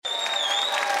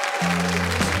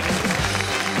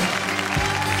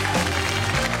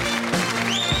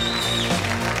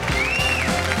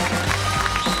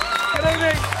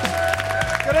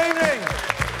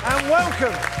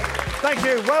Welcome. Thank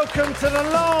you. Welcome to the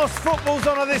last Football's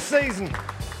On of this season.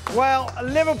 Well,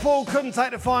 Liverpool couldn't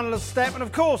take the final step, and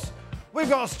of course, we've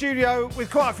got a studio with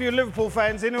quite a few Liverpool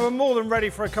fans in who are more than ready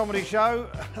for a comedy show.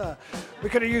 We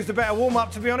could have used a better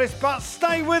warm-up, to be honest, but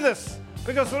stay with us,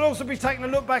 because we'll also be taking a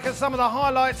look back at some of the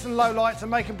highlights and lowlights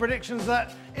and making predictions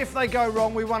that, if they go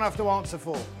wrong, we won't have to answer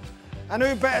for. And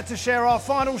who better to share our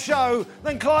final show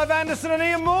than Clive Anderson and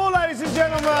Ian Moore, ladies and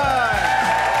gentlemen? Yes.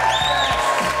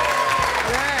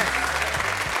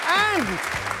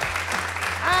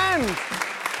 And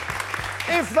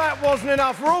if that wasn't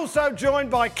enough, we're also joined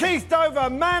by Keith Dover,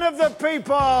 man of the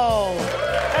people.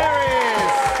 There he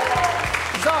is.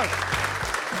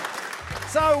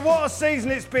 So what a season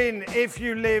it's been if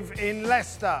you live in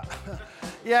Leicester.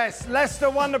 Yes, Leicester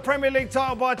won the Premier League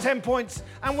title by 10 points,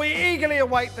 and we eagerly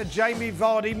await the Jamie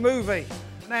Vardy movie.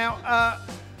 Now,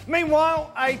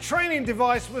 meanwhile, a training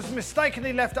device was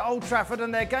mistakenly left at Old Trafford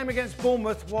and their game against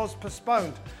Bournemouth was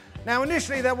postponed. Now,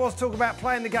 initially, there was talk about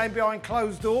playing the game behind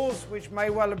closed doors, which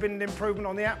may well have been an improvement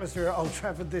on the atmosphere at Old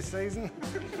Trafford this season.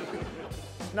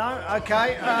 No?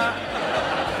 OK.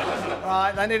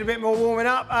 Right, they need a bit more warming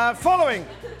up. How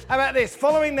about this?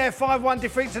 Following their 5-1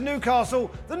 defeat to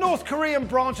Newcastle, the North Korean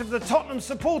branch of the Tottenham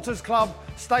Supporters Club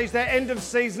staged their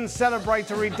end-of-season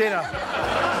celebratory dinner.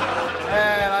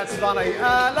 Yeah, that's funny.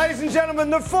 Ladies and gentlemen,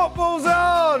 the Football's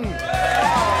On!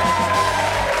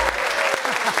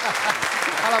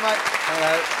 Hello, mate.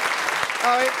 Hello.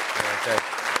 Hi. Okay.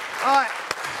 All right.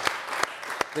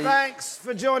 Thanks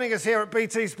for joining us here at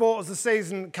BT Sport as the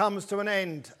season comes to an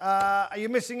end. Are you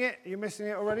missing it? Are you missing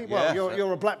it already? Yeah. Well,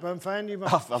 you're a Blackburn fan. You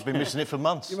must. I've been missing it for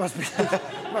months. You must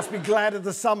be glad of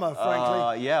the summer,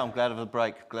 frankly. Yeah, I'm glad of the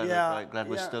break. Glad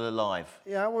we're still alive.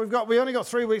 Yeah, well, we only got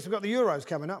 3 weeks. We've got the Euros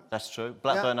coming up. That's true.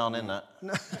 Blackburn aren't in that.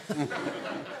 No.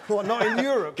 What, not in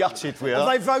Europe? Gutted we are. Have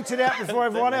they voted out before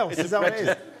everyone else? Is that what it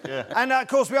is? Yeah. And of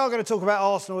course, we are going to talk about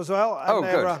Arsenal as well. And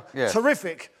good. Yeah.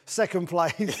 Terrific second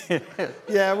place.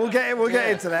 Yeah, we'll get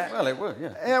into that. Well, it will,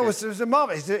 yeah. Yeah, it was a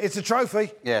marvellous. It's a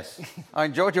trophy. Yes. I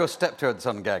enjoyed your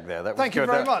step-to-son gag there. That was Thank you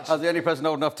good. very much. I was the only person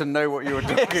old enough to know what you were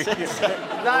doing.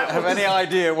 Have any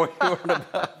idea what you were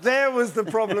about. There was the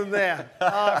problem there.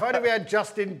 If only we had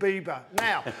Justin Bieber.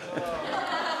 Now,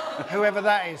 whoever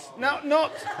that is. Now,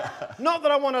 not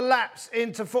that I want to lapse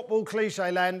into football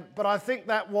cliche land, but I think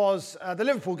that was the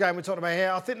Liverpool game we're talking about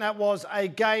here. I think that was a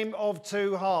game of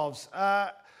two halves.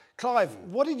 Clive,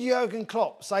 what did Jurgen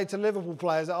Klopp say to Liverpool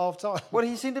players at half-time? Well,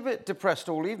 he seemed a bit depressed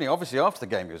all evening. Obviously, after the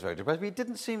game, he was very depressed, but he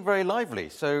didn't seem very lively.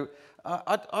 So,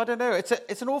 I don't know.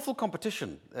 It's an awful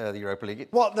competition, the Europa League.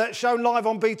 What, that's shown live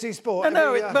on BT Sport?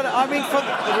 But I mean,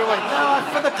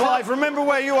 for the Clive, remember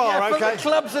where you are, for OK? the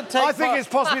clubs that take I think it's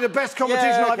possibly the best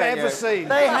competition I've ever seen.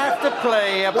 They have to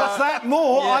play about... What's that,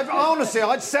 more? Yeah. Honestly,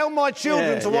 I'd sell my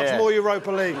children to watch more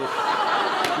Europa League.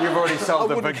 You've already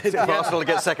sold them for Arsenal to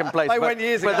get second place. They went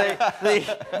years ago.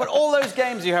 But all those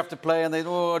games you have to play, and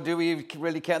do we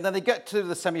really care? And then they get to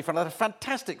the semi-final. They had a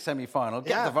fantastic semi-final.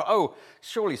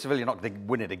 Surely Sevilla are not going to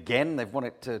win it again. They've won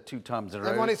it 2 times in a row.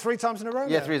 They've won it 3 times in a row?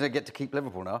 Yeah, 3. They get to keep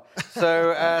Liverpool now.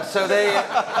 So they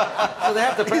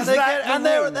have to play.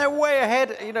 They're way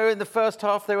ahead. You know, in the first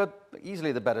half, they were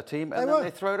easily the better team, and then they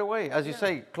throw it away. As you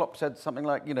say, Klopp said something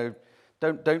like,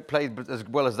 don't play as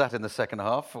well as that in the second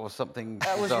half, or something.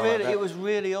 It was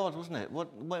really odd, wasn't it?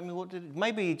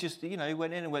 Maybe he just, he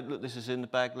went in and went, look, this is in the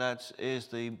bag, lads. Here's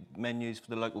the menus for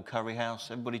the local curry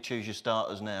house. Everybody choose your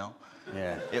starters now.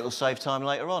 Yeah. It'll save time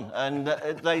later on. And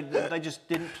they just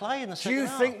didn't play in the second half.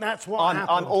 Do you think that's what happened?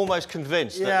 I'm almost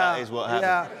convinced that is what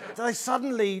happened. Yeah. They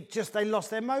suddenly they lost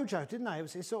their mojo, didn't they?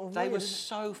 It's sort of They weird, were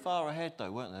so far ahead,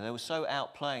 though, weren't they? They were so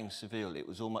outplaying Seville. It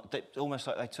was almost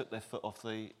like they took their foot off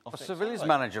the... Sevilla's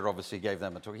manager obviously gave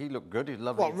them a talk. He looked good. He's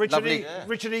lovely. What,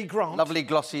 Richard E. Grant? Lovely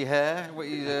glossy hair.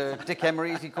 Dick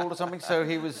Emery, is he called or something? So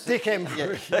he was... Dick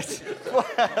Emery.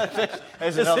 Yeah.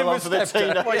 There's another one for the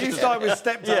teenagers. Well, you started with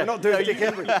stepdad, not doing Dick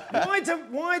Emery.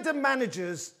 Why do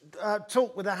managers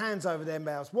talk with their hands over their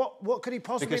mouths? What could he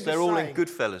possibly be saying? Because they're all in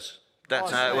Goodfellas. That's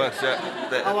how it works.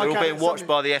 They're all being watched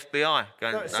by the FBI.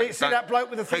 See that bloke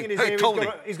with the thing in his ear?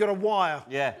 He's got a wire.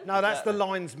 Yeah. No, that's the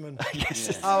linesman.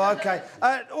 Yes. Oh, OK.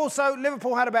 Also,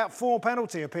 Liverpool had about 4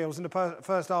 penalty appeals in the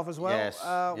first half as well. Yes.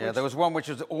 There was one which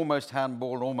was almost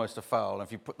handball and almost a foul. And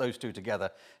if you put those two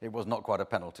together, it was not quite a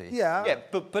penalty. Yeah. Yeah,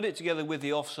 but put it together with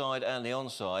the offside and the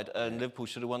onside, and Liverpool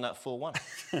should have won that 4-1.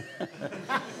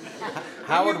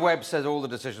 Howard Webb says all the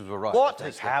decisions were right. What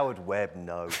does Howard Webb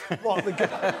know? What,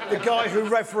 the guy guy who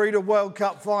refereed a World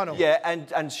Cup final. Yeah,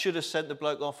 and should have sent the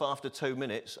bloke off after 2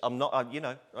 minutes. I'm not,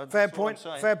 Fair point.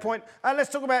 Fair point. Let's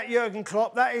talk about Jurgen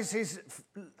Klopp. That is his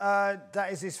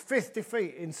fifth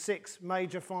defeat in 6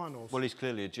 major finals. Well, he's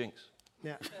clearly a jinx.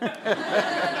 Yeah.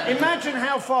 Imagine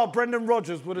how far Brendan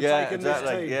Rodgers would have taken this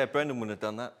team. Yeah, Brendan wouldn't have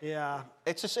done that. Yeah.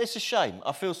 It's a shame.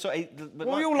 I feel sorry. But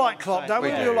we all like Klopp, don't we?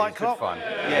 We all like Klopp.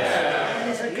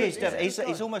 Yes.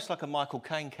 He's almost like a Michael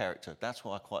Caine character. That's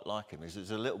why I quite like him.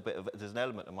 There's an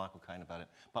element of Michael Caine about him.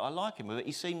 But I like him.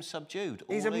 He seems subdued.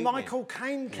 He's a Michael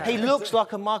Caine character. He looks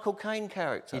like a Michael Caine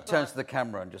character. He turns to the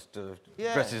camera and just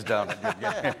dresses down.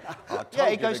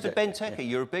 He goes to Benteke.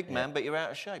 You're a big man, but you're out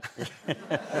of shape.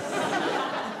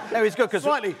 No, he's good because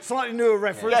slightly newer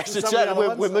reference. Yes, exactly.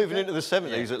 We're moving into the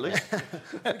 70s at least.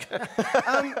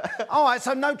 All right,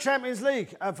 so no Champions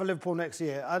League for Liverpool next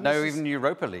year. No, even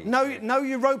Europa League. No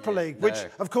Europa League, which,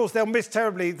 of course, they'll miss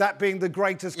terribly, that being the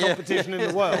greatest competition in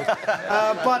the world.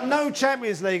 But no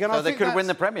Champions League. And so I think they could win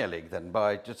the Premier League then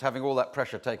by just having all that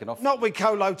pressure taken off. Not with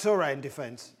Kolo Touré in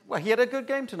defence. Well, he had a good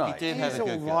game tonight. He did have a good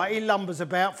game. He's all right. He lumbers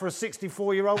about for a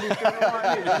 64-year-old. He's doing all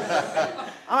right.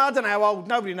 I don't know how old.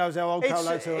 Nobody knows how old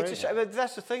Kolo Touré is.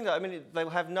 That's the thing, though. I mean, they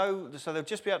will have so they'll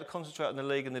just be able to concentrate on the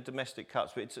league and the domestic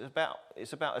cups. But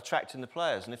it's about attracting the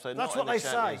players. And if they're not in the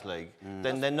Champions League,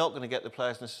 then they're not going to get the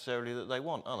players necessarily that they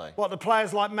want, are they? What the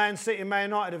players like Man City and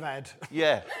Man United have had.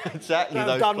 Yeah, exactly.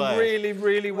 They've done really,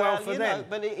 really well for them.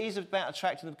 But it is about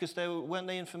attracting them because weren't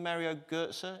they in for Mario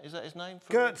Götze? Is that his name?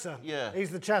 Götze. Yeah. He's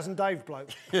the Chaz and Dave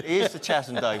bloke. He is the Chaz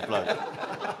and Dave bloke.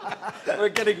 We're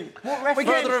getting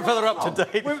further and further up to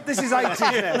date. This is 80s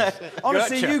now.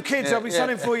 Honestly, you kids, there'll be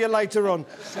something for you later on.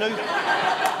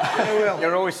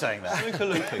 You're always saying that. Snooker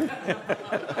looping.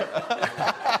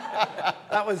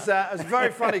 That was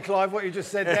very funny, Clive, what you just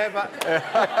said there, but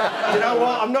you know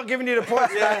what? I'm not giving you the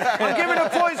points. I'm giving the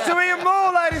points to Ian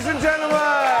Moore, ladies and gentlemen.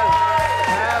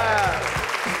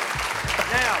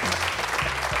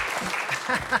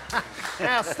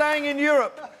 Now, staying in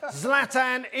Europe,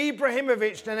 Zlatan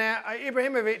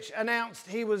Ibrahimovic announced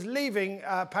he was leaving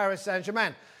Paris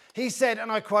Saint-Germain. He said,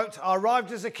 and I quote, "I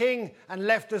arrived as a king and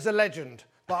left as a legend,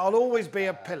 but I'll always be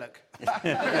a pillock."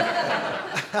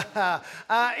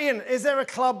 Ian, is there a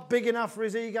club big enough for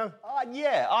his ego?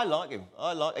 Yeah, I like him.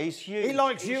 He's huge. He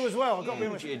likes you as well. I've got to be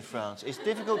honest. In France, it's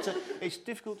difficult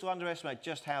to underestimate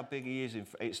just how big he is.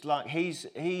 It's like he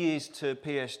is to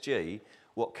PSG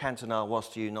what Cantona was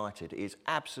to United. Is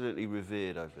absolutely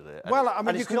revered over there. Well, I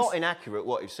mean, it's not inaccurate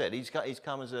what you've said. He's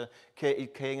come as a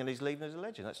king and he's leaving as a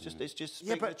legend. It's just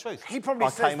speaking the truth. He probably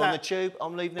says I came on the tube.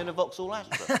 I'm leaving in a Vauxhall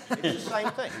Astra. It's the same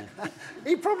thing.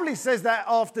 He probably says that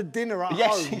after dinner at home.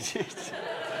 Yes, he did.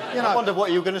 I wonder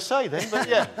what you were going to say then, but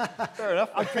yeah, fair enough.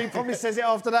 He probably says it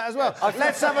after that as well.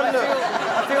 Let's have a look.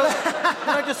 Can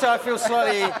I just say I feel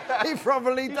slightly... He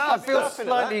probably does. I feel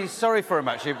slightly sorry for him,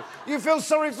 actually. You feel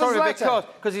sorry for Zlatan?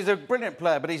 Because he's a brilliant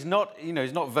player, but he's not,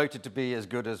 he's not voted to be as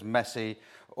good as Messi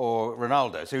or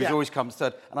Ronaldo, so he's always comes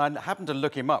third. And I happened to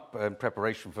look him up in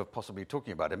preparation for possibly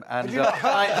talking about him, and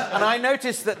I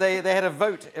noticed that they had a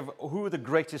vote of who are the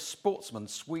greatest sportsmen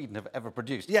Sweden have ever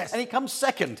produced. Yes. And he comes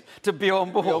second to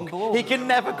Bjorn Borg. He can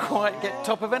never quite get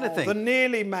top of anything. The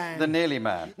nearly man. The nearly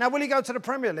man. Now, will he go to the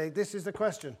Premier League? This is the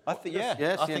question. I think,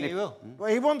 I think he will.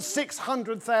 Well, he wants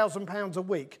 £600,000 a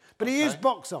week, but he is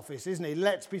box office, isn't he?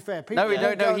 Let's be fair. No,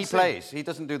 he plays. He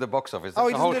doesn't do the box office.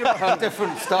 He doesn't do the box office.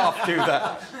 Different staff do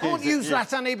that. What use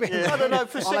Zlatan Ibrahimovic? I don't know,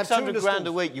 for 600 grand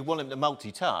a week, you want him to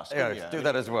multitask. Yeah, do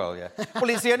that as well, yeah.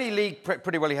 Well, it's the only league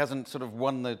pretty well he hasn't sort of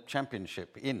won the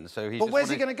championship in, so he's... But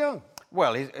where's he going to go?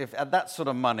 Well, if at that sort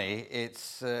of money,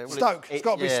 it's... Stoke. It's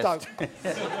got to be Stoke.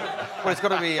 Well, it's got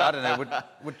to be, I don't know,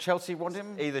 would Chelsea want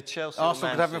him? Either Chelsea Arsenal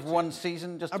or could have Man him for one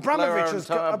season, just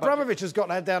Abramovich has got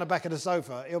that down the back of the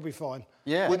sofa. He'll be fine.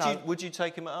 Yeah. Would you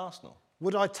take him at Arsenal?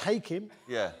 Would I take him?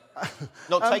 Yeah.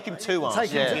 Not take him to Arsenal,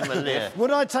 take him a lift. Would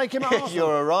I take him at Arsenal?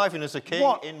 You're arriving as a king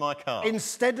in my car.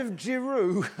 Instead of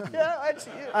Giroud?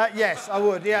 Yeah, yes, I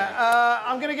would, yeah.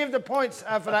 I'm going to give the points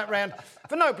for that round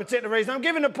for no particular reason. I'm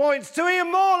giving the points to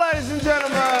Ian Moore, ladies and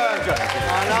gentlemen.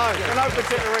 I know, for no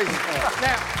particular reason.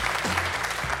 Now,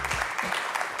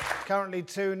 currently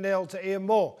 2-0 to Ian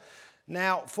Moore.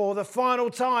 Now, for the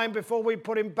final time before we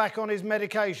put him back on his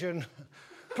medication...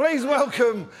 Please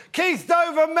welcome Keith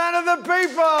Dover, man of the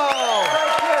people.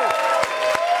 Thank you.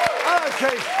 Hello,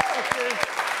 Keith. Thank you.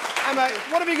 Hey, mate,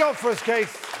 what have you got for us,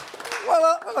 Keith?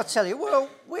 Well, I'll tell you,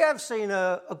 we have seen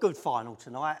a good final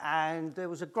tonight, and there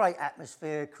was a great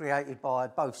atmosphere created by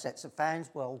both sets of fans.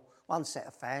 Well, one set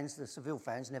of fans, the Seville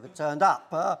fans, never turned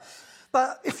up.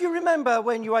 But if you remember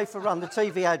when UEFA run the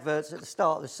TV adverts at the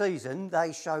start of the season,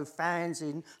 they show fans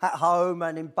at home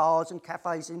and in bars and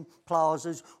cafes in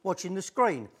plazas watching the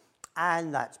screen.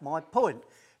 And that's my point,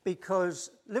 because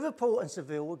Liverpool and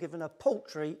Seville were given a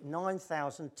paltry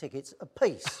 9,000 tickets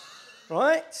apiece,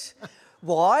 right?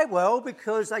 Why? Well,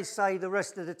 because they say the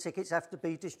rest of the tickets have to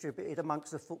be distributed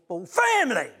amongst the football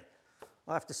family.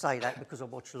 I have to say that because I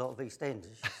watch a lot of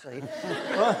EastEnders, you see.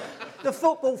 Right? The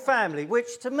football family,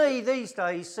 which to me these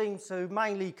days seems to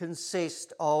mainly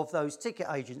consist of those ticket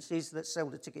agencies that sell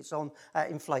the tickets on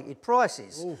at inflated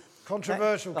prices. Ooh,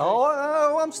 controversial.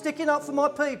 Oh, I'm sticking up for my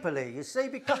people here, you see,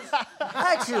 because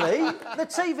actually the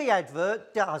TV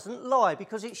advert doesn't lie,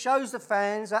 because it shows the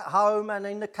fans at home and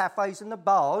in the cafes and the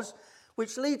bars,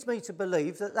 which leads me to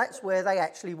believe that that's where they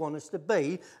actually want us to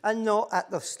be and not at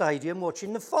the stadium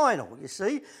watching the final, you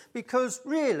see, because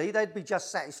really they'd be just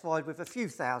satisfied with a few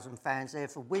thousand fans there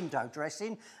for window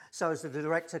dressing, so as the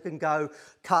director can go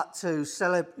cut to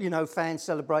fans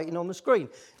celebrating on the screen.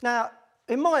 Now,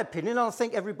 in my opinion, and I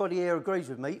think everybody here agrees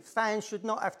with me, fans should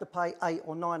not have to pay £800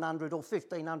 or £900 or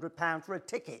 £1,500 for a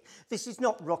ticket. This is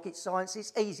not rocket science.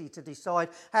 It's easy to decide.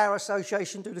 Our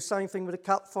association do the same thing with the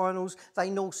cup finals. They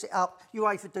norse it up.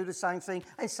 UEFA do the same thing,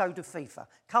 and so do FIFA.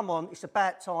 Come on, it's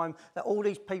about time that all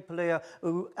these people here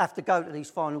who have to go to these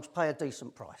finals pay a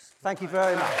decent price. Thank you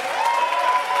very much.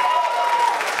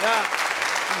 Now,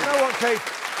 you know what,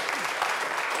 Keith?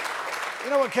 You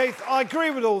know what, Keith? I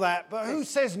agree with all that, but who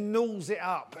says nulls it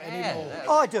up anymore?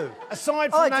 I do.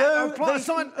 Aside from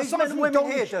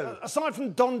aside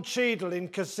from Don Cheadle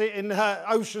in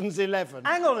Ocean's 11.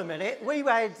 Hang on a minute. We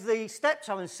had the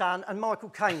Steptoe and Son and Michael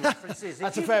Caine references.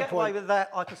 That's if a fair you get point. away with that,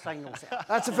 I can say nulls it up.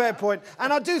 That's a fair point.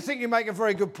 And I do think you make a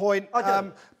very good point. I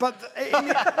do.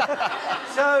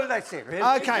 So that's it, really.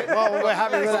 OK, well, we're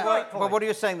happy with that. Well, what are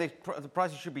you saying? The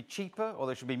prices should be cheaper, or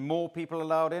there should be more people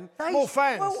allowed in? More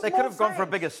fans. Well, They could have gone for a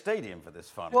bigger stadium for this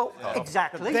final. Well,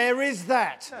 exactly. There is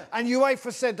that. And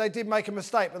UEFA said they did make a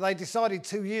mistake, but they decided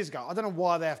 2 years ago. I don't know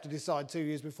why they have to decide 2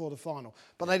 years before the final,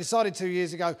 but they decided 2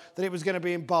 years ago that it was going to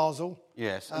be in Basel.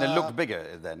 Yes, and it looked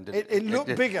bigger then, didn't it? It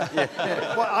looked bigger.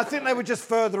 Well, I think they were just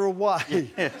further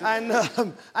away.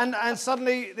 And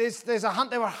suddenly there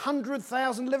were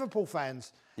 100,000 Liverpool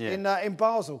fans in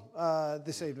Basel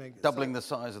this evening. Doubling the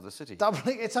size of the city.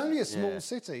 It's only a small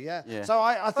city, So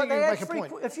I think you make a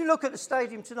point. If you look at the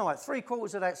stadium tonight,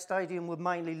 3/4 of that stadium were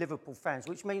mainly Liverpool fans,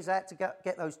 which means they had to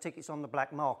get those tickets on the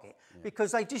black market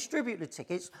because they distribute the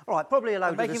tickets. All right, probably a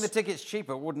load of making the tickets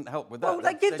cheaper wouldn't help with that.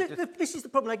 Well, this is the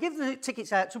problem. They give the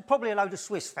tickets out to probably a load of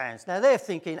Swiss fans. Now, they're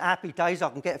thinking, happy days, I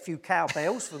can get a few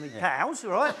cowbells for me cows,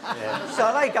 right?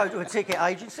 So they go to a ticket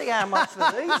agency. How much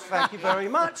for these? Thank you very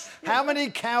much. How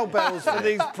many cowbells for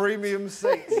these premium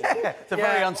seats? It's a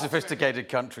very unsophisticated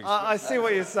country. I see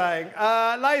what you're saying.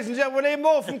 Ladies and gentlemen, we'll hear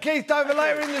more from Keith Dover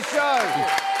later in the show.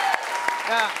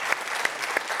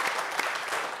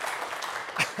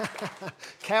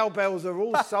 Cowbells are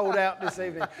all sold out this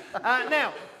evening.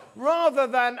 Now, rather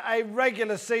than a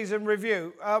regular season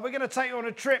review, we're going to take you on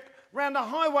a trip around the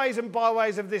highways and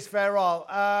byways of this fair isle.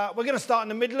 We're going to start in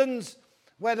the Midlands,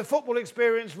 where the football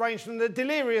experience ranged from the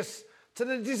delirious to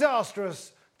the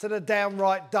disastrous to the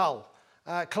downright dull.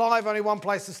 Clive, only one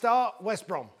place to start, West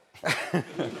Brom.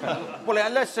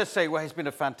 Well, let's just say, it's been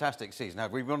a fantastic season.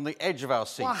 We've been on the edge of our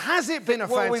seat. Well, has it been a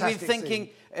fantastic season? Well, we've been thinking,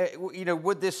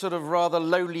 would this sort of rather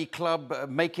lowly club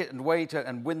make it and wait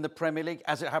and win the Premier League?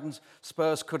 As it happens,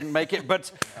 Spurs couldn't make it,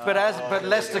 but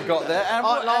Leicester got there.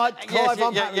 Clive,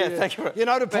 I'm happy. Thank you. You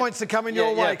know the points are coming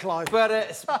your way, Clive.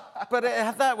 But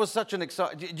that was such an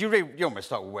exciting... You almost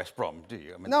start with West Brom, do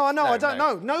you? I mean, no, I don't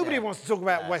know. Nobody wants to talk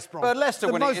about West Brom. But Leicester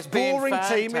the winning most has been boring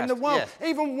team in the world. Yeah.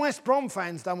 Even West Brom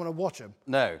fans don't want to watch them.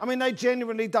 No. I mean, they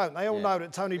genuinely don't. They all know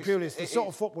that Tony Pulis, the sort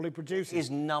of football he produces... It's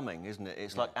numbing, isn't it?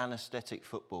 It's like anaesthetic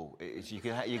football. You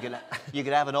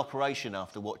could have an operation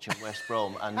after watching West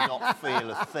Brom and not feel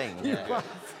a thing.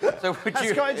 So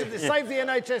That's going to save the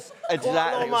NHS quite a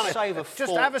lot of money. Save a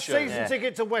Just have a season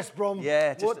ticket to West Brom.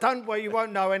 Yeah. You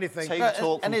won't know anything. Take a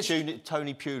talk from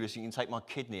Tony Pulis, you can take my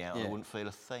kidney out and I wouldn't feel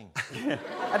a thing.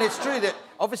 And it's true that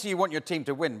obviously you want your team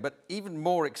to win, but even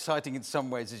more exciting in some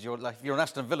ways is if you're an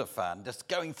Aston Villa fan, just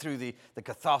going through the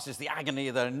catharsis, the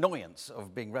agony, the annoyance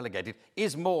of being relegated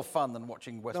is more fun than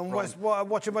watching West Brom.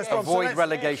 watching West Brom. Avoid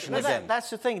relegation again. That's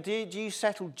the thing. Do you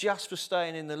settle just for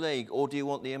staying in the league, or do you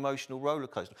want the emotional roller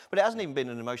coaster? But it hasn't even been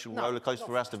an emotional roller coaster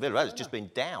for Aston Villa. It's just been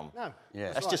down. No.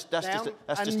 Yeah. That's just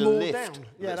a more lift. down.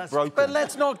 Yeah, that's broken. But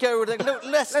let's not go with it. Look,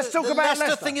 Let's talk about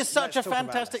Leicester Leicester. thing is such a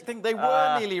fantastic thing. They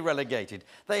were nearly relegated.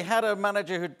 They had a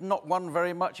manager who'd not won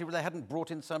very much. They hadn't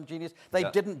brought in some genius. They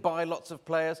didn't buy lots of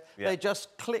players. They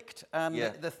just clicked, and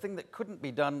the thing that couldn't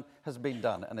be done has been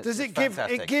done. And Does it give?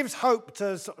 It gives hope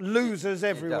to losers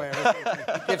everywhere.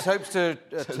 It gives hopes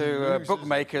to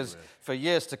bookmakers for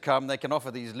years to come. They can offer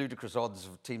these ludicrous odds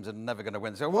of teams that are never going to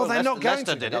win. So, well, they're not going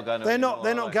Leicester to. Did it. They're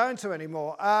not going to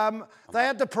anymore. They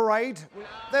had the parade.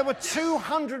 There were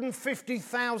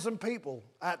 250,000 people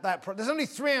at that. There's only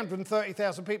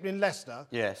 330,000 people in Leicester.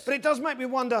 Yes. But it does make me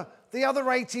wonder. The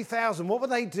other 80,000, what were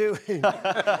they doing?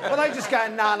 Were they just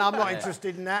going, no, I'm not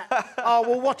interested in that. Oh,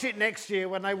 we'll watch it next year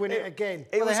when they win it again.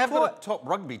 Well, they have got a top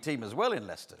rugby team as well in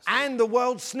Leicester. So. And the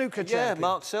world snooker champion. Yeah,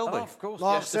 Mark Selby. Oh, of course.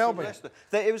 Mark Selby.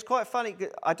 It was quite funny.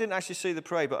 I didn't actually see the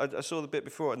parade, but I saw the bit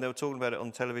before, and they were talking about it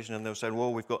on television, and they were saying,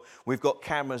 well, we've got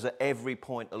cameras at every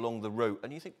point along the route.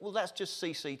 And you think, well, that's just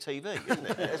CCTV, isn't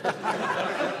it?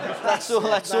 That's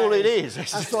all it is.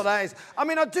 That's what that is. I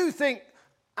mean, I do think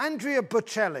Andrea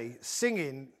Bocelli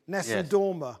singing Nessun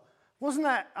Dorma, wasn't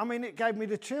that? I mean, it gave me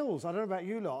the chills. I don't know about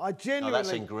you lot. I genuinely. No,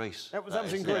 that's in Greece. That was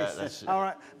in Greece. All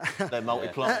right. They're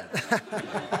multiplying.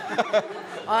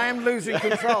 I am losing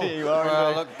control. You are.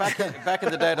 Well, look, back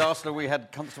in the day at Arsenal, we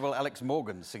had Constable Alex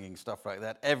Morgan singing stuff like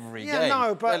that every game. Yeah,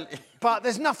 no, but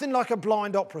there's nothing like a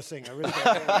blind opera singer, is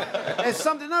there? There's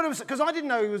something. No, because I didn't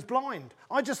know he was blind.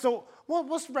 I just thought,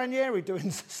 what's Ranieri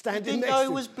doing standing You didn't next know to he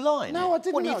him? was blind? No, I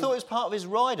didn't know. You thought it was part of his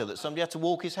rider that somebody had to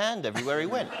walk his hand everywhere he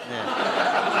went?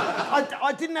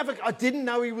 I didn't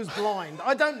know he was blind.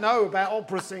 I don't know about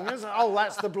opera singers. Oh,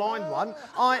 that's the blind one.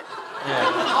 I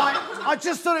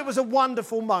just thought it was a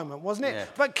wonderful moment, wasn't it? Yeah.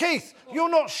 But Keith, you're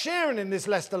not sharing in this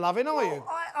Leicester loving, are you?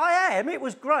 I am. It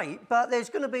was great, but there's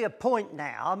going to be a point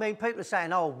now. I mean, people are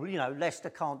saying, Leicester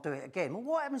can't do it again. Well,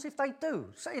 what happens if they do?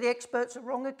 Say the experts are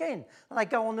wrong again, and they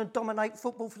go on and dominate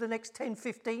football for the next 10,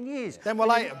 15 years. Then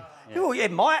we'll hate them. Well,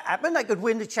 it might happen. They could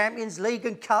win the Champions League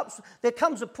and Cups. There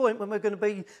comes a point when we're going to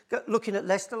be looking at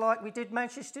Leicester like we did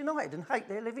Manchester United and hate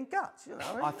their living guts. You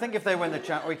know? I think if they win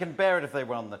the we can bear it if they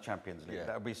won the Champions League.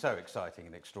 That would be so exciting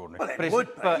and extraordinary. Well, it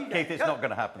would be. But Keith, it's not going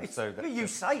to happen. You say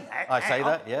that. I say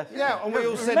that, yes. Yeah, and we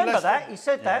all said Remember Leicester. that? He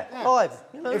said that. Clive.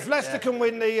 You know? If Leicester can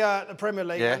win the Premier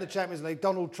League and the Champions League,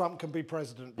 Donald Trump can be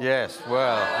president. Yes,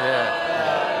 well,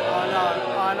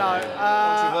 yeah. I know.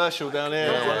 Controversial down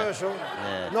here. Controversial.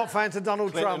 Not fans of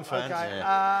Donald Clinton Trump. fans, Okay.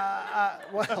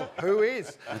 Well, who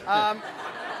is?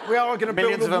 We are going to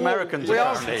build Millions a of wall. Americans,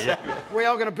 We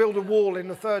are going to build a wall in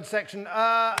the third section.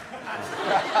 I'm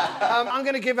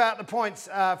going to give out the points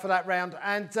for that round,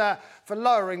 and for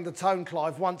lowering the tone,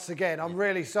 Clive, once again. I'm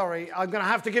really sorry. I'm going to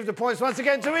have to give the points once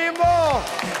again to Ian Moore.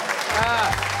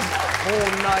 Poor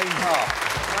name.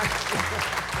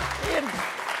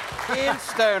 Ian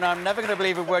Stone, I'm never going to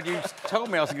believe a word you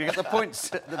told me. I was going to get the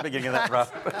points at the beginning of that round.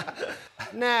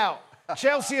 Now,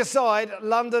 Chelsea aside,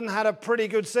 London had a pretty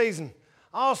good season.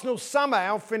 Arsenal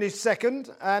somehow finished second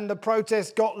and the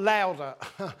protest got louder.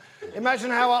 Imagine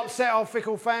how upset our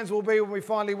fickle fans will be when we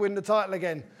finally win the title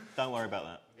again. Don't worry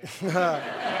about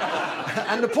that.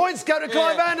 And the points go to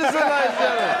Clive Anderson, ladies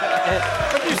and gentlemen.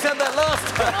 But you said that last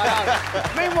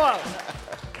time.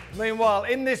 Meanwhile,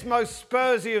 in this most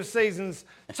Spursy of seasons,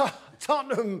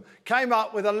 Tottenham came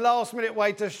up with a last-minute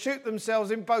way to shoot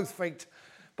themselves in both feet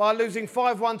by losing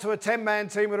 5-1 to a 10-man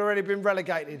team that had already been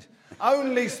relegated.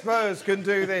 Only Spurs can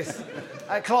do this.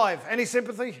 Clive, any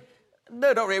sympathy?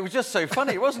 No, not really. It was just so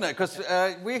funny, wasn't it? Because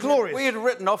we had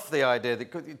written off the idea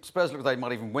that Spurs looked like they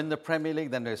might even win the Premier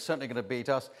League, then they're certainly going to beat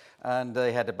us. And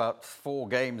they had about 4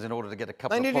 games in order to get a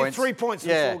couple of points. They needed 3 points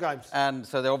in 4 games. And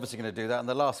so they're obviously going to do that. And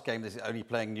the last game, they're only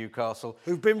playing Newcastle.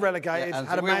 Who've been relegated. And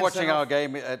so we were watching our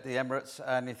game at the Emirates,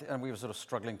 and we were sort of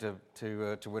struggling to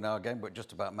win our game, but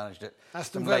just about managed it.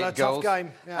 Aston Villa, tough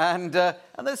game. Yeah. And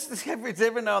there's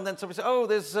every now and then somebody says, oh,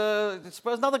 there's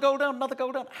Spurs, another goal down.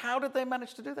 How did they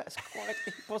manage to do that? It's quite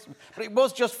impossible. But it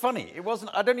was just funny. It wasn't.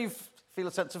 I don't even feel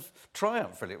a sense of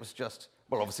triumph, really. It was just,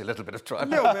 well, obviously a little bit of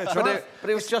triumph. But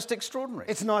it was just extraordinary.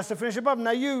 It's nice to finish above.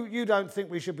 Now, you don't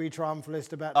think we should be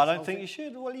triumphalist about this? I don't think you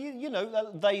should. Well, you know,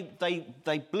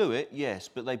 they blew it, yes,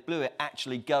 but they blew it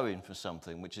actually going for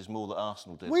something, which is more that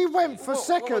Arsenal did. We went for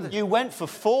second. You went for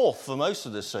 4th for most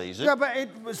of the season. Yeah, but it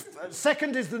was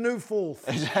second is the new 4th.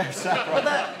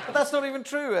 But that's not even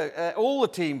true. All the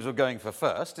teams were going for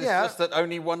first. It's just that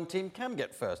only one team can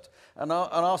get first. And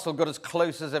Arsenal got as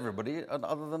close as everybody.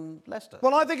 other than Leicester.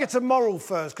 Well, I think it's a moral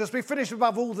first, because we finished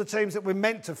above all the teams that we're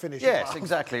meant to finish above. Yes,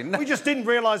 exactly. We just didn't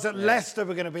realise that Leicester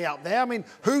were going to be up there. I mean,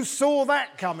 who saw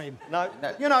that coming? No.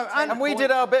 You know, and we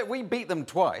did our bit. We beat them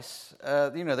twice.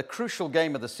 The crucial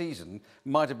game of the season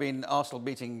might have been Arsenal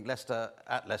beating Leicester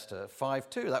at Leicester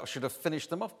 5-2. That should have finished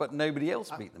them off, but nobody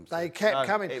else beat them. They kept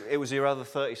coming. It was your other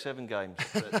 37 games.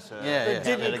 That, It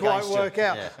didn't quite work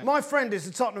out. Yeah. My friend is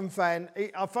a Tottenham fan.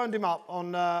 I phoned him up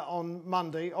on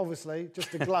Monday, obviously,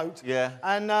 just to gloat. Yeah.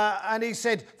 And he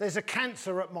said, there's a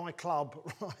cancer at my club,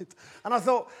 right? And I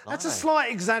thought, that's a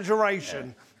slight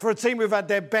exaggeration for a team who've had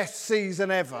their best season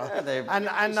ever.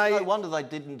 Yeah, it's no wonder they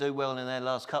didn't do well in their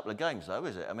last couple of games, though,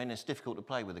 is it? I mean, it's difficult to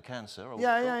play with a cancer.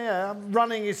 Yeah.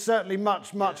 Running is certainly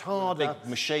much harder. Big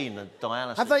machine, a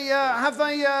dialysis. Have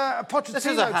they Pochettino This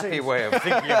is a happy teams? way of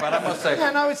thinking about it, I must say.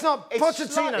 Yeah, no, it's not. It's Pochettino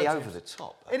slightly teams. over the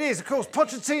top. It is, of course.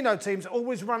 Pochettino teams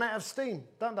always run out of steam,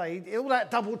 don't they? All that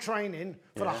double training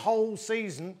for the whole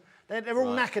season. They're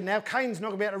all knackered now. Kane's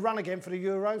not going to be able to run again for the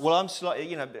Euros. Well, I'm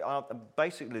slightly,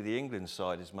 basically the England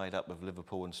side is made up of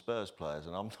Liverpool and Spurs players,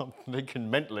 and I'm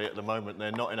thinking mentally at the moment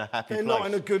they're not in a happy place. They're not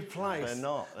in a good place. They're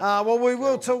not. Well, we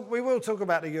will talk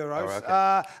about the Euros.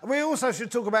 Oh, okay. We also should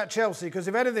talk about Chelsea, because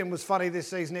if anything was funny this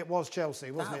season, it was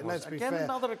Chelsea, wasn't it? Let's be fair.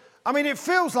 I mean, it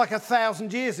feels like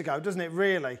 1,000 years ago, doesn't it,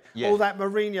 really? Yeah. All that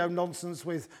Mourinho nonsense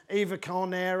with Eva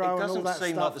Carnero and all that stuff. It doesn't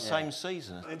seem like the same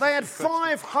season. They had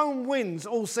 5 home wins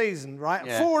all season, right?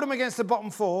 Yeah. 4 of them against the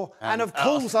bottom 4, and of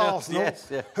course Arsenal,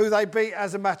 who they beat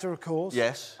as a matter of course.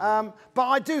 Yes. But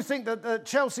I do think that the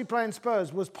Chelsea playing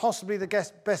Spurs was possibly the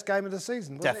best game of the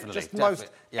season, wasn't Definitely, it? Just the definitely,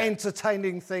 most yeah.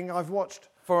 entertaining thing I've watched.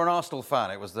 For an Arsenal fan,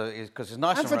 it was because it's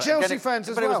nice And for Chelsea fans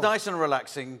as but it well. was nice and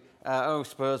relaxing.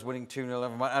 Spurs winning 2-0,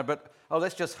 never mind. But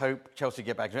let's just hope Chelsea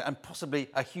get back to it, and possibly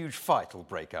a huge fight will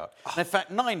break out. And in fact,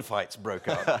 9 fights broke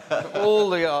out. all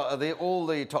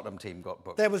the Tottenham team got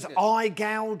booked. There was eye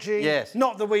gouging. Yes.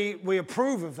 Not that we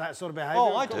approve of that sort of behaviour.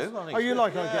 Oh, I of course. do. I think Oh, you so.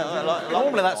 like eye gouging?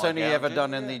 Normally, that's only ever gouging,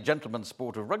 done in the gentleman's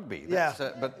sport of rugby. Yeah.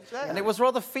 And it was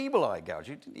rather feeble eye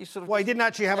gouge. You sort of. Well, he didn't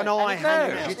actually have an eye No.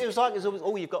 hanging out. It was like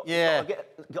you've got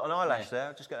got an eyelash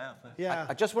there. Just get out. Yeah.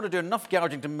 I just want to do enough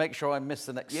gouging to make sure I miss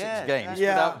the next 6 games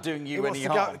Yeah. without doing He you wants any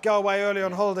to harm. go away early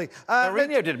on holiday.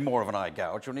 Mourinho did more of an eye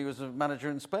gouge when he was a manager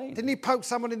in Spain. Didn't he poke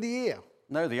someone in the ear?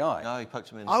 No, the eye. No, he poked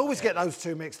him in. I always get those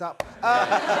two mixed up.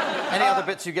 Any other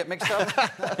bits you get mixed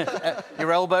up?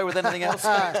 Your elbow with anything else?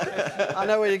 I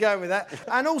know where you're going with that.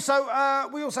 And also,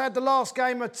 we also had the last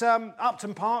game at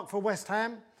Upton Park for West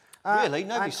Ham. Really?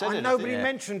 Nobody said anything. Nobody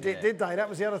mentioned it, did they? That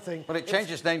was the other thing. Well, it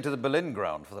changed its name to the Berlin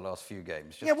Ground for the last few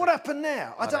games. Yeah, what happened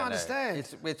there? I don't know. understand.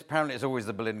 Apparently it's always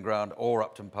the Berlin Ground or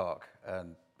Upton Park,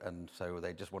 and so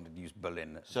they just wanted to use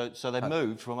Berlin. So they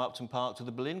moved from Upton Park to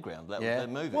the Berlin Ground. That was their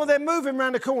moving. Well, they're moving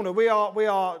round the corner. We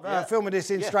are filming this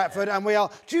in Stratford, and we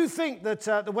are. Do you think that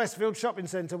the Westfield Shopping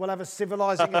Centre will have a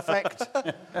civilising effect?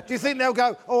 Do you think they'll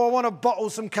go, I want to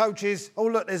bottle some coaches. Oh,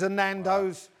 look, there's a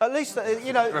Nando's. At least,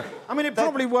 I mean, it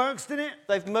probably works, didn't it?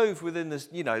 They've moved within this,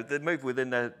 they've moved within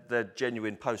their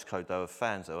genuine postcode, though, of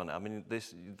fans, though, aren't they? I mean,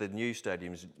 the new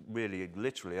stadium's really,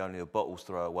 literally only a bottle's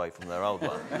throw away from their old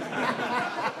one.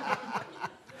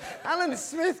 Alan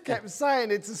Smith kept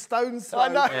saying it's a stone's throw. I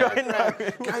know.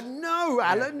 Go, no,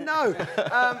 Alan, no.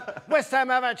 West Ham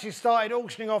have actually started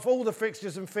auctioning off all the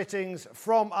fixtures and fittings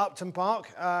from Upton Park.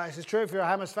 This is true if you're a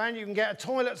Hammers fan. You can get a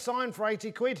toilet sign for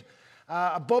 80 quid,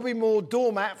 a Bobby Moore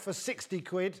doormat for 60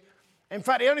 quid. In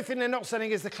fact, the only thing they're not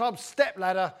selling is the club's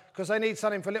stepladder, because they need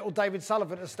something for little David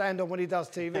Sullivan to stand on when he does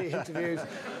TV interviews.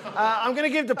 I'm going to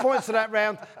give the points to that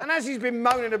round. And as he's been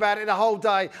moaning about it the whole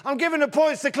day, I'm giving the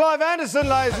points to Clive Anderson,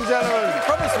 ladies and gentlemen. You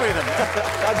promised me them.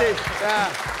 I did.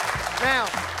 Now,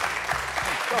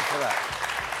 Stop for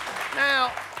that.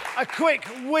 Now, a quick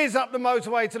whiz up the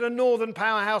motorway to the northern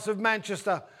powerhouse of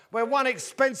Manchester, where one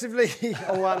expensively...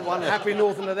 one happy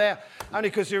northerner there, only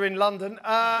because you're in London.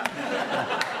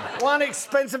 One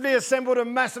expensively assembled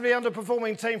and massively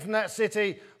underperforming team from that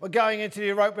city were going into the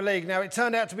Europa League. Now, it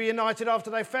turned out to be United after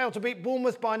they failed to beat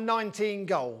Bournemouth by 19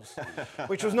 goals,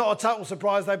 which was not a total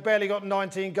surprise. They've barely got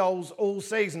 19 goals all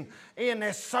season. Ian,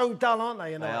 they're so dull, aren't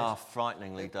they, United? They are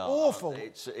frighteningly dull. Awful.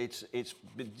 It's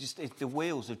the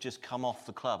wheels have just come off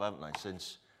the club, haven't they,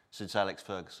 since Alex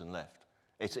Ferguson left.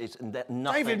 It's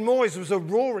nothing. David Moyes was a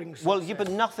roaring success. Well, but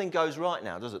nothing goes right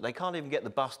now, does it? They can't even get the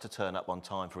bus to turn up on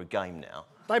time for a game now.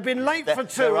 They've been late for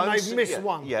two and they've missed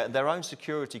one. Yeah, their own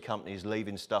security companies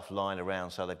leaving stuff lying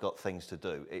around so they've got things to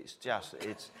do. It's just,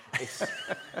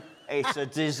 it's a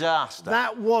disaster.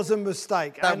 That was a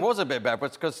mistake. That was a bit bad,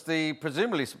 but because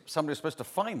presumably somebody was supposed to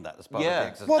find that as part of the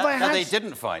exercise. Well, they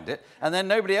didn't find it, and then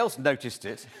nobody else noticed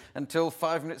it until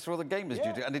 5 minutes before the game was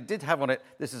due to. And it did have on it,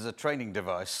 this is a training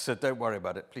device, so don't worry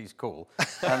about it, please call.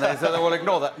 And they said, well,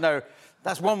 ignore that. No,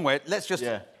 that's one way. Let's just...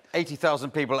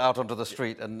 80,000 people out onto the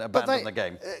street and abandon the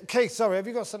game. Keith, sorry, have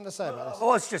you got something to say about this? I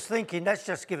was just thinking, that's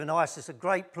just given ISIS a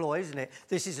great ploy, isn't it?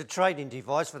 This is a training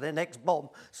device for their next bomb.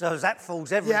 So as that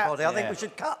fools everybody, I think we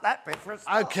should cut that bit for a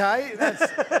start. OK,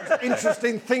 that's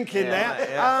interesting thinking there.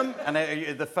 Yeah. And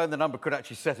the number could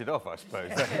actually set it off, I suppose.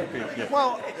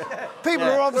 Well, people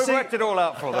are obviously... We worked it all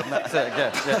out for them, that's it,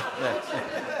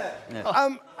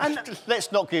 And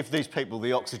let's not give these people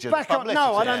the oxygen. No,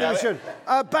 I don't think we should.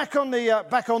 Back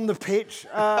on the pitch,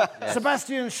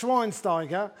 Sebastian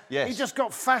Schweinsteiger. Yes. He just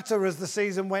got fatter as the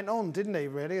season went on, didn't he?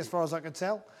 Really, as far as I could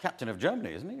tell. Captain of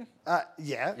Germany, isn't he?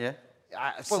 Yeah. Yeah.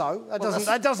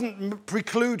 That doesn't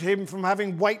preclude him from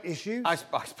having weight issues. I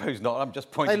suppose not. I'm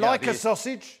just pointing out. They like a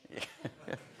sausage.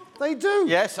 They do.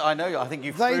 Yes, I know. I think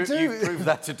you've proved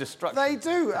that to destruction. They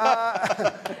do.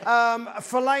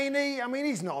 Fellaini, I mean,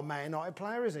 he's not a Man United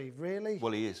player, is he? Really?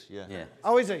 Well, he is, yeah.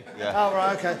 Oh, is he? Yeah. Oh,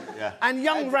 right, OK. Yeah. And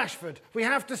young Rashford. We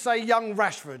have to say young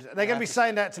Rashford. They're going to be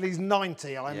saying that till he's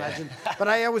 90, I imagine. But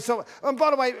I always thought... And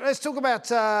by the way, let's talk about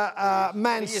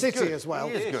Man City as well.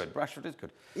 He is good. Rashford is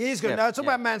good. He is good. Yeah. Now, talk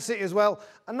about Man City as well.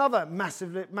 Another massive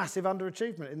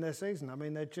underachievement in their season. I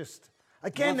mean, they're just...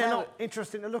 Again, they're not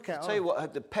interesting to look at. I'll tell you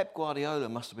what, the Pep Guardiola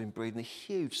must have been breathing a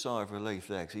huge sigh of relief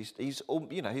there, because he thought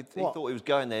he was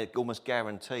going there almost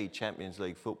guaranteed Champions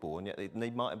League football, and yet he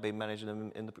might have been managing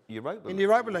them in the Europa League. In the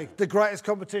Europa League, the greatest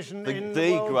competition in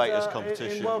the world, greatest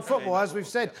competition in world football, as we've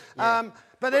said. Yeah.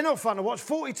 But they're not fun to watch.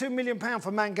 £42 million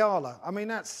for Mangala. I mean,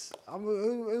 that's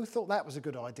who thought that was a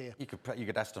good idea? You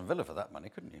could Aston Villa for that money,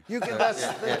 couldn't you? You could. That's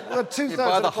two-thirds. You'd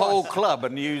buy of the whole price. club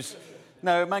and use.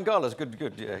 No, Mangala's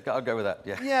good. Yeah, I'll go with that.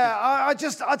 Yeah. Yeah,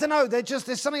 I don't know.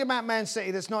 There's something about Man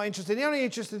City that's not interesting. The only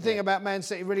interesting thing about Man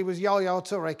City really was Yaya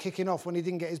Toure kicking off when he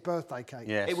didn't get his birthday cake.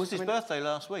 Yes. It was his birthday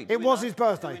last week. It was his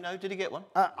birthday. Do we know? Did he get one?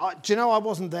 Do you know I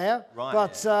wasn't there? Right.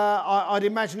 But I'd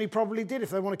imagine he probably did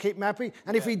if they want to keep him happy.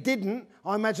 And if he didn't,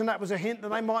 I imagine that was a hint that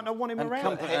they might not want him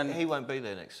around. And he won't be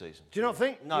there next season. Do you not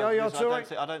think? No, Yaya because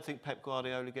Toure? I don't think Pep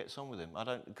Guardiola gets on with him.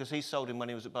 Because he sold him when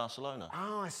he was at Barcelona.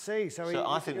 Oh, I see. So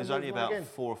I think there's only about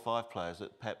 4 or 5 players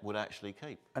that Pep would actually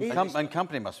keep. And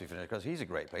Company must be finished because he's a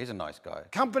great player. He's a nice guy.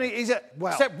 Company is a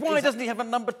well. Except why doesn't he have a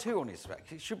number 2 on his back?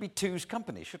 It should be 2's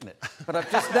Company, shouldn't it? But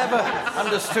I've just never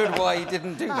understood why he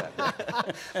didn't do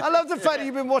that. I love the fact that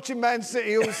you've been watching Man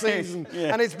City all season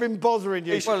and it's been bothering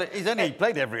you. Well, he's only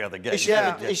played every other game.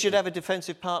 He should have a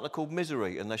defensive partner called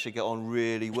Misery, and they should get on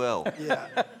really well.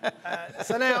 Yeah.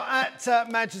 So now at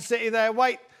Manchester City, they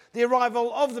await the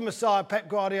arrival of the Messiah, Pep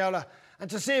Guardiola, and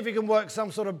to see if he can work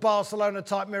some sort of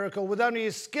Barcelona-type miracle with only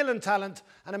his skill and talent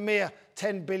and a mere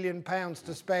 £10 billion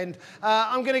to spend.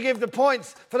 I'm going to give the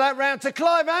points for that round to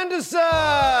Clive Anderson.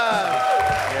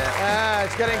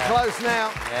 It's getting close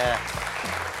now.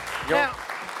 Yeah.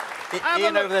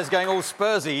 Ian over there's going all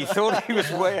Spursy. He thought he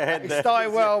was way ahead there. He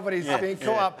started well, but he's been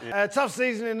caught up. Tough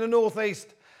season in the North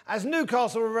East as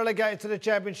Newcastle were relegated to the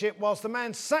Championship, whilst the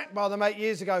man sacked by them 8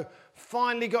 years ago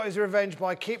finally got his revenge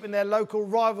by keeping their local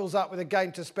rivals up with a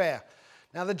game to spare.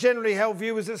 Now, the generally held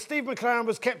view was that Steve McLaren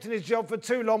was kept in his job for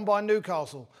too long by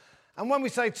Newcastle. And when we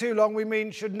say too long, we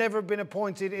mean should never have been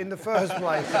appointed in the first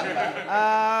place.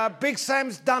 Big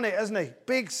Sam's done it, hasn't he?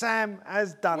 Big Sam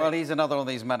has done it. Well, he's another one of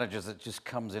these managers that just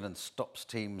comes in and stops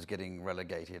teams getting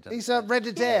relegated. He's a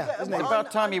Red-Adair, isn't he? It's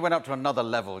about time he went up to another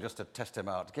level just to test him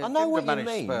out. I know what you manage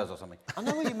mean. Spurs or something. I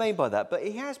know what you mean by that, but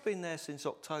he has been there since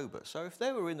October. So if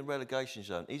they were in the relegation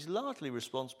zone, he's largely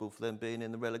responsible for them being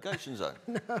in the relegation zone.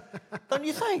 Don't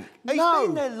you think? He's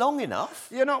been there long enough.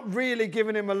 You're not really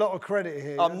giving him a lot of credit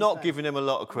here. I'm not giving him a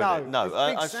lot of credit. No,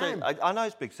 it's Big Sam. I know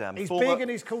it's Big Sam. He's big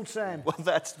and he's called Sam. Well,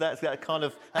 that's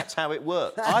how it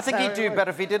works. I think he'd do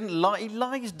better if he didn't lie. He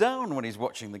lies down when he's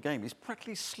watching the game. He's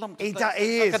practically slumped. He like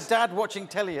is. a dad watching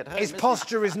telly at home. His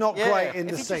posture is not great in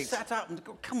the seat. If he just sat up and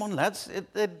go, come on, lads,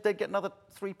 they'd get another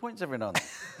 3 points every now and then.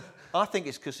 I think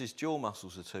it's because his jaw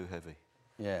muscles are too heavy.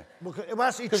 Yeah.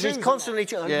 Because he's constantly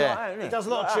chewing. He does a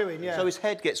lot of chewing, So his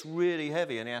head gets really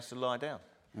heavy and he has to lie down.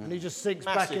 And he just sinks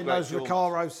back in those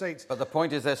Recaro seats. But the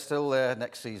point is they're still there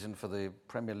next season for the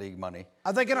Premier League money.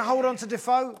 Are they going to hold on to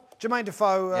Defoe? Jermaine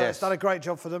Defoe has done a great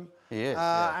job for them. He is,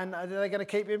 And are they going to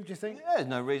keep him, do you think? Yeah, there's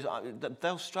no reason.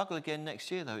 They'll struggle again next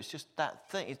year, though. It's just that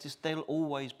thing. It's just they'll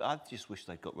always... I just wish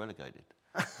they'd got relegated.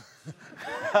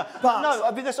 But no,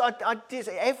 I mean, I did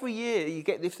every year. You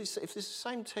get if it's the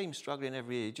same team struggling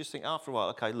every year, you just think after a while,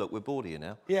 okay, look, we're bored of you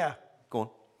now. yeah. Go on.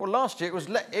 Well, last year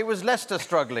it was Leicester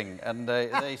struggling, and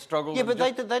they struggled. Yeah, but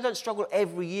they don't struggle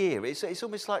every year. It's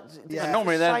almost like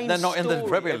normally they're not in the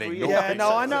Premier League. Yeah,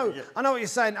 no, I know what you're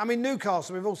saying. I mean,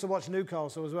 Newcastle. We've also watched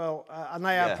Newcastle as well, and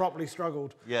they have properly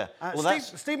struggled. Yeah.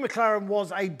 Steve McLaren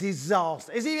was a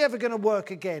disaster. Is he ever going to work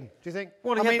again? Do you think?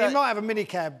 Well, he might have a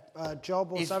minicab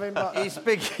job or something. But he's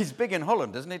big. He's big in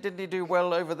Holland, isn't he? Didn't he do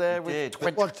well over there with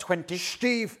 20?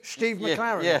 Steve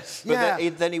McLaren. Yes.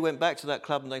 But then he went back to that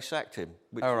club and they sacked him.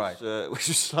 Which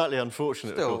was slightly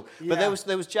unfortunate. Still, but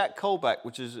there was Jack Colback,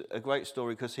 which is a great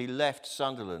story because he left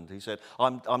Sunderland. He said,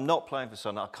 "I'm not playing for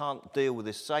Sunderland. I can't deal with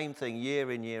this same thing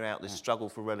year in year out. This struggle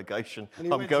for relegation.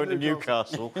 I'm going to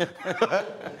Newcastle."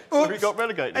 So he got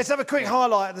relegated. Let's have a quick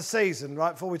highlight of the season,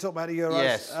 right? Before we talk about the Euros.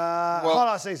 Yes.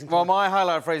 Highlight season. Well, my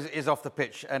highlight phrase is off the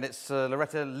pitch, and it's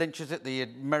Loretta Lynch, is it, the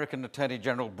American Attorney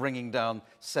General, bringing down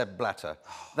Sepp Blatter.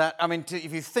 That, I mean,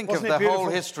 if you think of the whole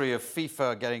history of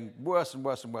FIFA getting worse and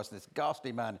worse and worse, this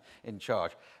ghastly man in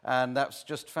charge, and that's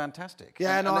just fantastic.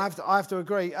 Yeah, I have to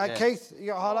agree. Keith, you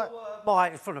got a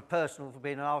highlight? From a personal, for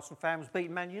being an Arsenal fan, was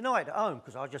beating Man United at home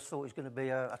because I just thought it was going to be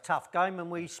a tough game, and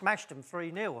we smashed them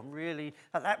 3-0. And really,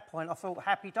 at that point, I thought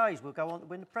happy days. We'll go on to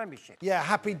win the Premiership. Yeah,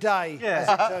 happy day. As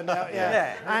it turned out.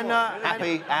 Yeah. And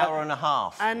happy hour and a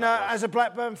half. And as a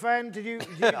Blackburn fan, did you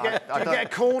get a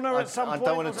corner at some point? I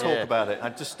don't want to talk about it.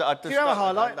 Do you have a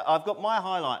highlight? I've got my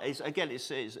highlight. It's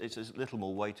a little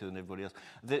more weighty than everybody else.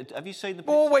 Have you seen the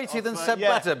more weighty than Sepp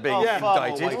Blatter being indicted? Far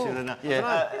more weighty than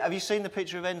that. Have you seen the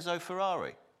picture of Enzo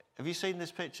Ferrari? Have you seen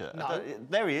this picture? No.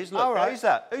 There he is. Look, who's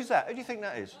that? Who do you think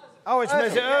that is? Oh, it's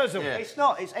Mesut Ozil. Yeah. It's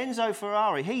not. It's Enzo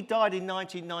Ferrari. He died in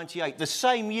 1998, the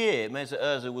same year Mesut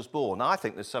Ozil was born. I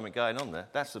think there's something going on there.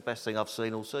 That's the best thing I've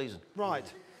seen all season. Right.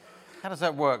 How does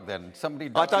that work then?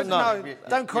 I don't know. No,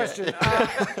 don't question.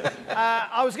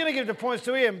 I was going to give the points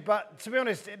to Ian, but to be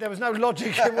honest, there was no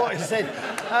logic in what he said.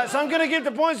 So I'm going to give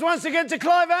the points once again to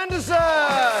Clive Anderson.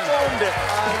 Stormed it.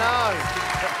 I know.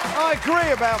 I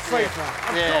agree about FIFA.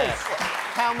 Of course.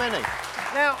 How many?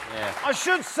 Now, I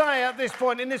should say at this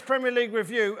point in this Premier League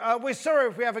review, we're sorry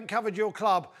if we haven't covered your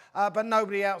club, but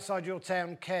nobody outside your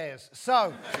town cares.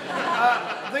 So,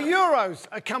 the Euros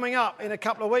are coming up in a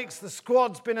couple of weeks. The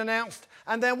squad's been announced,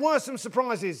 and there were some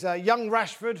surprises. Young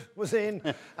Rashford was in,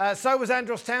 so was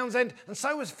Andros Townsend, and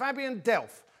so was Fabian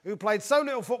Delph, who played so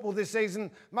little football this season,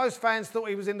 most fans thought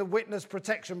he was in the witness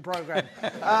protection programme.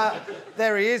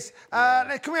 There he is.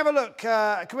 Can we have a look?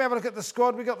 Can we have a look at the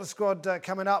squad? We've got the squad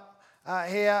coming up.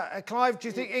 Here, Clive, do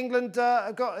you think England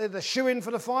have got the shoe-in for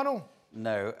the final?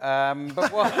 No,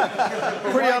 but what?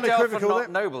 Pretty unequivocal.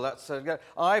 Not noble. That's.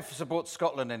 I support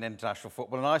Scotland in international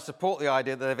football, and I support the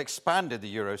idea that they've expanded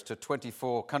the Euros to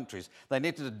 24 countries. They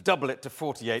needed to double it to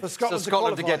 48 for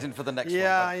Scotland, to get in for the next one.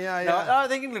 No, I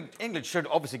think England should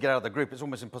obviously get out of the group. It's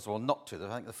almost impossible not to.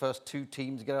 I think the first two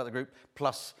teams get out of the group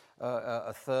plus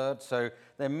a third, so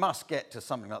they must get to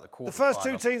something like the quarter. The first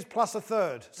two teams plus a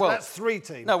third, so that's three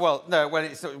teams. No,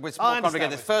 it's more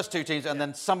complicated. The first two teams, and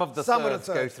then some of the thirds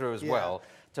go through as well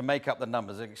to make up the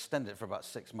numbers. They extend it for about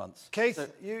 6 months.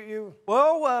 Keith, you...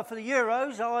 Well, for the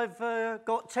Euros, I've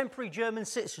got temporary German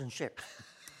citizenship.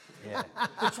 Yeah.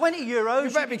 For 20 euros, you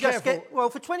better be careful.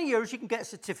 for 20 euros, you can get a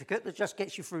certificate that just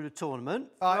gets you through the tournament.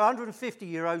 For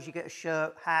 150 euros, you get a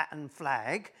shirt, hat, and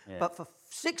flag. Yeah. But for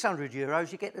 600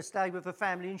 euros, you get to stay with a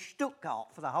family in Stuttgart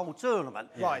for the whole tournament.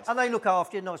 Yeah. Right. And they look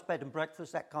after you, nice bed and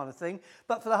breakfast, that kind of thing.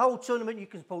 But for the whole tournament, you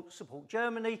can support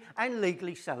Germany and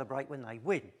legally celebrate when they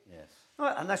win. Yes.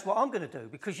 Right, and that's what I'm going to do,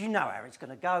 because you know how it's going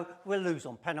to go. We'll lose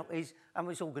on penalties, and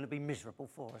it's all going to be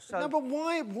miserable for us. So, no, but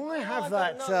why have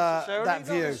that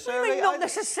view? Not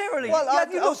necessarily. Well,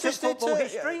 have you looked at football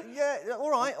history? Yeah, all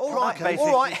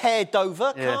right, hair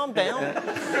Dover, calm down.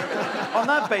 On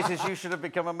that basis, you should have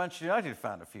become a Manchester United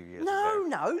fan a few years ago.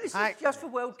 No, this is just for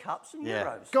World Cups and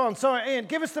Euros. Go on, sorry, Ian,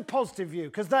 give us the positive view,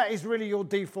 because that is really your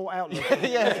default outlook.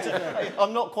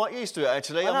 I'm not quite used to it,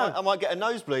 actually. I might get a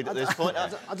nosebleed at this point. I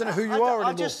don't know who you are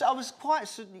anymore. I was quite,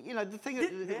 the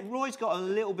thing, Roy's got a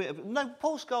little bit of... No,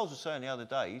 Paul Scholes was saying the other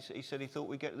day, he said he thought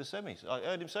we'd get to the semis. I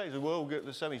heard him say, he said, well, we'll get to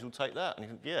the semis, we'll take that.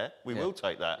 And he said, we will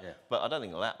take that. Yeah. But I don't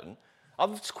think it'll happen. I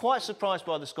was quite surprised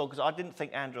by the squad, because I didn't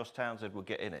think Andros Townsend would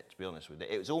get in it, to be honest with you.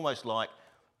 It was almost like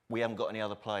we haven't got any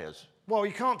other players. Well,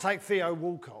 you can't take Theo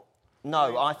Walcott.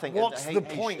 No, I think... What's the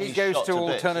point? He goes to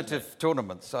alternative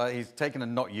tournaments. He's taken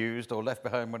and not used or left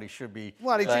behind when he should be...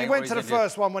 Well, he went to the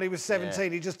first one when he was 17. Yeah.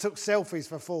 He just took selfies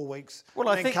for 4 weeks and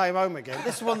then came home again.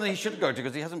 This is one that he should go to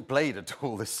because he hasn't played at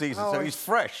all this season, so he's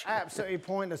fresh. Absolutely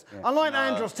pointless. Yeah. I like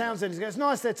Andros Townsend. It's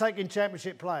nice they're taking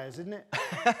championship players, isn't it?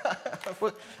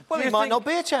 well, he might not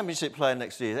be a championship player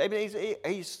next year. I mean,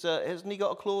 hasn't he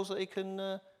got a clause that he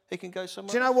can... He can go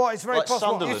somewhere. Do you know what? It's very possible.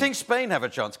 Sunderland. Do you think Spain have a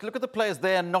chance? Look at the players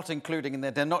they're not including in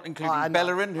there. They're not including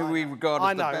Bellerin, who we regard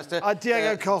as the best.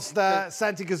 Diego Costa,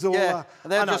 Santi Cazorla. Yeah,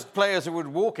 they're just players who would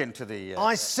walk into the...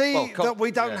 I see that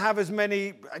we don't have as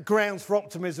many grounds for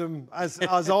optimism as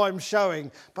I'm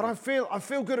showing, but I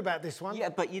feel good about this one. Yeah,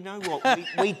 but you know what?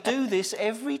 we do this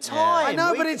every time. I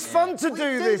know, but it's fun to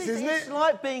do this, isn't it? It's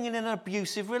like being in an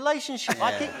abusive relationship.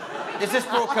 Is this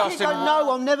broadcasting?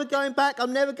 No, I'm never going back.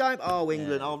 I'm never going... Oh,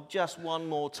 England, I'll just one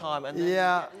more time. And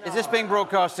then, Is this being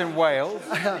broadcast in Wales?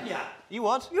 You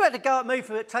what? You had to go at me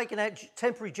for taking out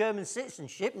temporary German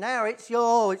citizenship. Now it's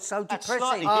so depressing. That's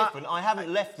slightly different. I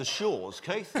haven't left the shores,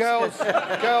 Keith. Girls.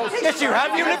 Yes, you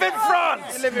have. You live in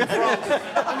France. You live in France.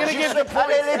 I'm going to give the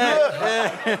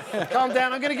points. Calm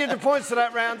down. I'm going to give the points to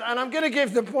that round, and I'm going to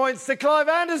give the points to Clive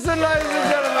Anderson, ladies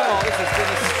and gentlemen. Oh, this has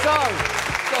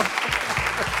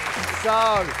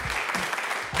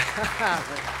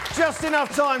been Just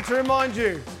enough time to remind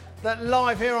you that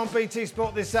live here on BT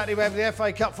Sport this Saturday we have the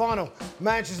FA Cup final.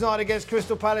 Manchester United against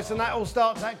Crystal Palace, and that all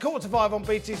starts at 4:45 on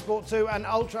BT Sport 2 and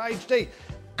Ultra HD.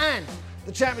 And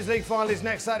the Champions League final is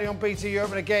next Saturday on BT Europe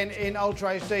and again in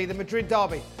Ultra HD. The Madrid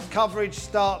derby coverage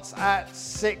starts at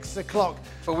 6 o'clock.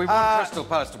 But we want Crystal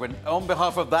Palace to win on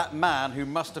behalf of that man who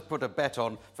must have put a bet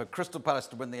on for Crystal Palace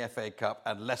to win the FA Cup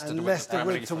and Leicester to win the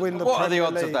Premier League. What are the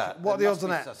odds of that? What are the odds on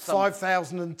that?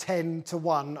 5,010 to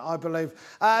 1, I believe.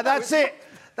 That's it.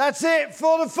 That's it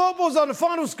for the football zone. The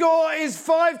final score is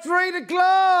 5-3 to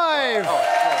Clive.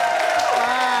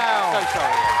 Wow. So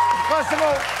sorry. First of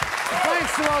all,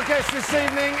 thanks to our guests this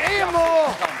evening, Ian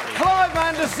Moore, Clive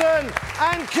Anderson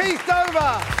and Keith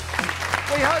Dover.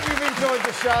 We hope you've enjoyed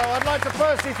the show. I'd like to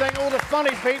personally thank all the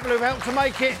funny people who've helped to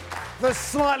make it the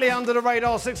slightly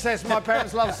under-the-radar success my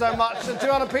parents love so much. And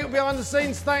to other people behind the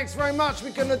scenes, thanks very much.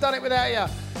 We couldn't have done it without you.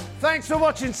 Thanks for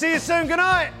watching. See you soon. Good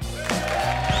night.